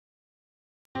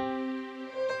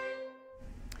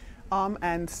I'm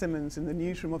Ann Simmons in the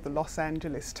newsroom of the Los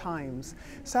Angeles Times.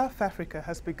 South Africa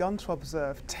has begun to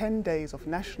observe 10 days of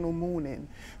national mourning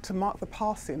to mark the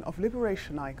passing of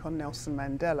liberation icon Nelson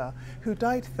Mandela, who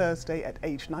died Thursday at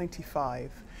age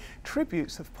 95.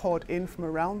 Tributes have poured in from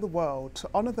around the world to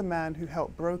honour the man who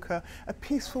helped broker a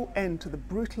peaceful end to the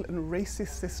brutal and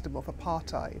racist system of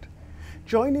apartheid.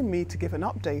 Joining me to give an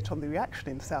update on the reaction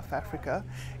in South Africa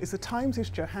is the Times'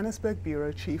 Johannesburg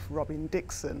Bureau Chief Robyn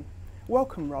Dixon.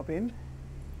 Welcome, Robyn.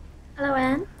 Hello,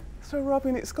 Anne. So,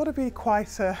 Robyn, it's got to be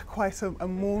quite a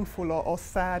mournful or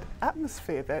sad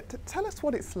atmosphere there. Tell us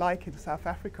what it's like in South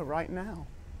Africa right now.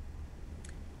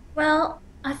 Well,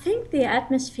 I think the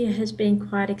atmosphere has been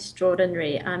quite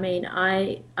extraordinary. I mean,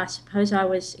 I suppose I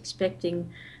was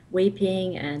expecting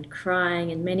weeping and crying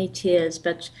and many tears,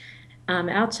 but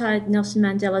outside Nelson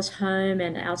Mandela's home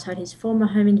and outside his former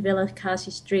home in Villa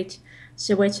Kasi Street,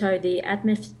 Soweto, the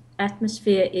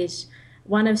atmosphere is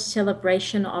one of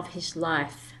celebration of his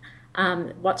life.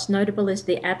 What's notable is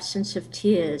the absence of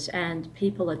tears, and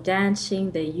people are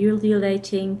dancing, they're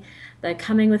ululating, they're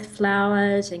coming with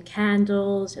flowers and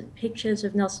candles and pictures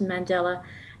of Nelson Mandela,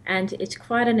 and it's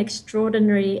quite an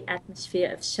extraordinary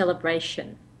atmosphere of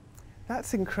celebration.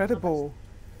 That's incredible.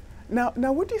 Now,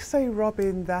 would you say,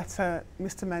 Robyn, that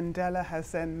Mr. Mandela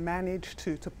has then managed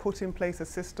to put in place a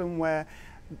system where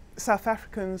South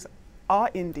Africans are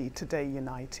indeed today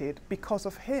united because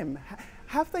of him?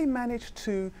 Have they managed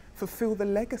to fulfill the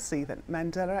legacy that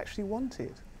Mandela actually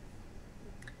wanted?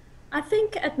 I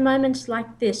think at moments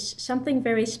like this, something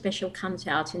very special comes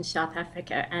out in South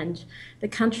Africa, and the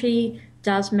country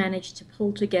does manage to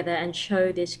pull together and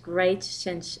show this great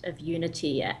sense of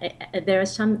unity. There are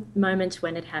some moments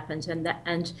when it happens,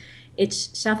 and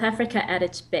it's South Africa at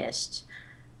its best.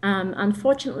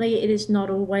 Unfortunately, it is not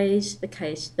always the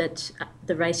case that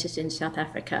the races in South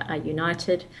Africa are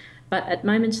united. But at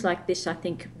moments like this, I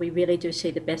think we really do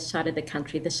see the best side of the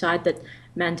country, the side that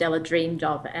Mandela dreamed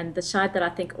of, and the side that I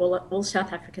think all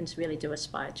South Africans really do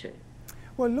aspire to.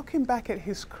 Well, looking back at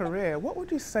his career, what would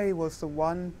you say was the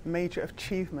one major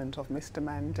achievement of Mr.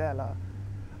 Mandela?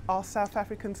 Are South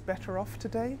Africans better off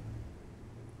today?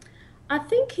 I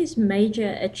think his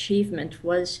major achievement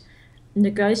was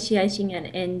negotiating an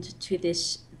end to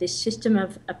this system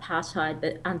of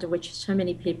apartheid under which so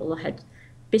many people had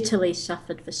bitterly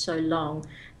suffered for so long,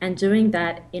 and doing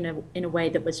that in a way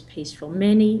that was peaceful.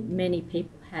 Many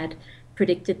people had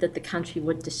predicted that the country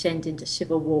would descend into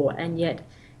civil war, and yet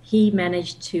he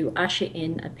managed to usher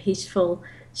in a peaceful,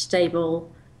 stable,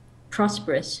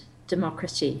 prosperous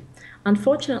democracy.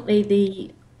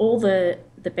 Unfortunately, all the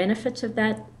benefits of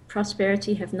that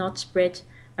prosperity have not spread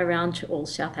around to all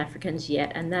South Africans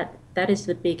yet, and that is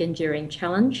the big enduring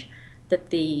challenge that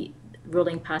the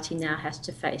ruling party now has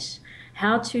to face.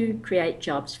 How to create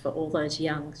jobs for all those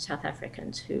young South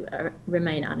Africans who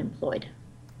remain unemployed.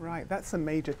 Right, that's a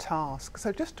major task.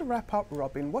 So just to wrap up,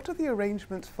 Robyn, what are the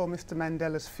arrangements for Mr.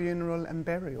 Mandela's funeral and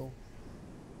burial?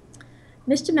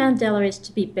 Mr. Mandela is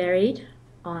to be buried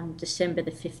on December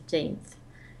the 15th,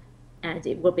 and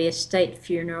it will be a state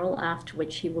funeral, after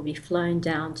which he will be flown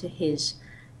down to his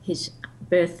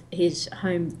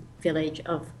home village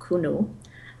of Kunu.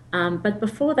 But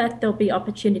before that, there'll be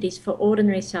opportunities for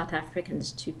ordinary South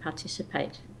Africans to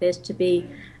participate. There's to be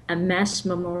a mass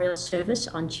memorial service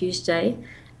on Tuesday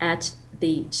at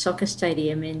the soccer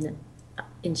stadium in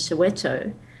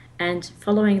Soweto. And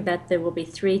following that, there will be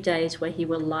 3 days where he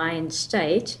will lie in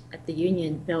state at the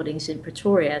Union Buildings in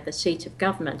Pretoria, the seat of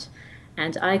government.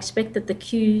 And I expect that the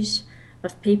queues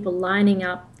of people lining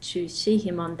up to see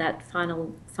him on that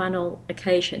final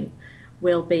occasion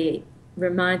will be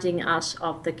reminding us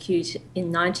of the queues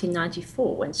in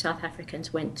 1994 when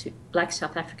black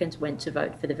South Africans went to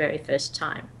vote for the very first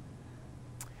time.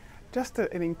 Just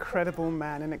an incredible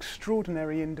man, an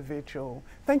extraordinary individual.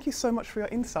 Thank you so much for your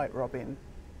insight, Robyn.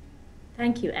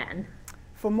 Thank you, Anne.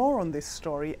 For more on this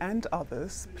story and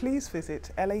others, please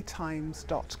visit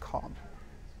latimes.com.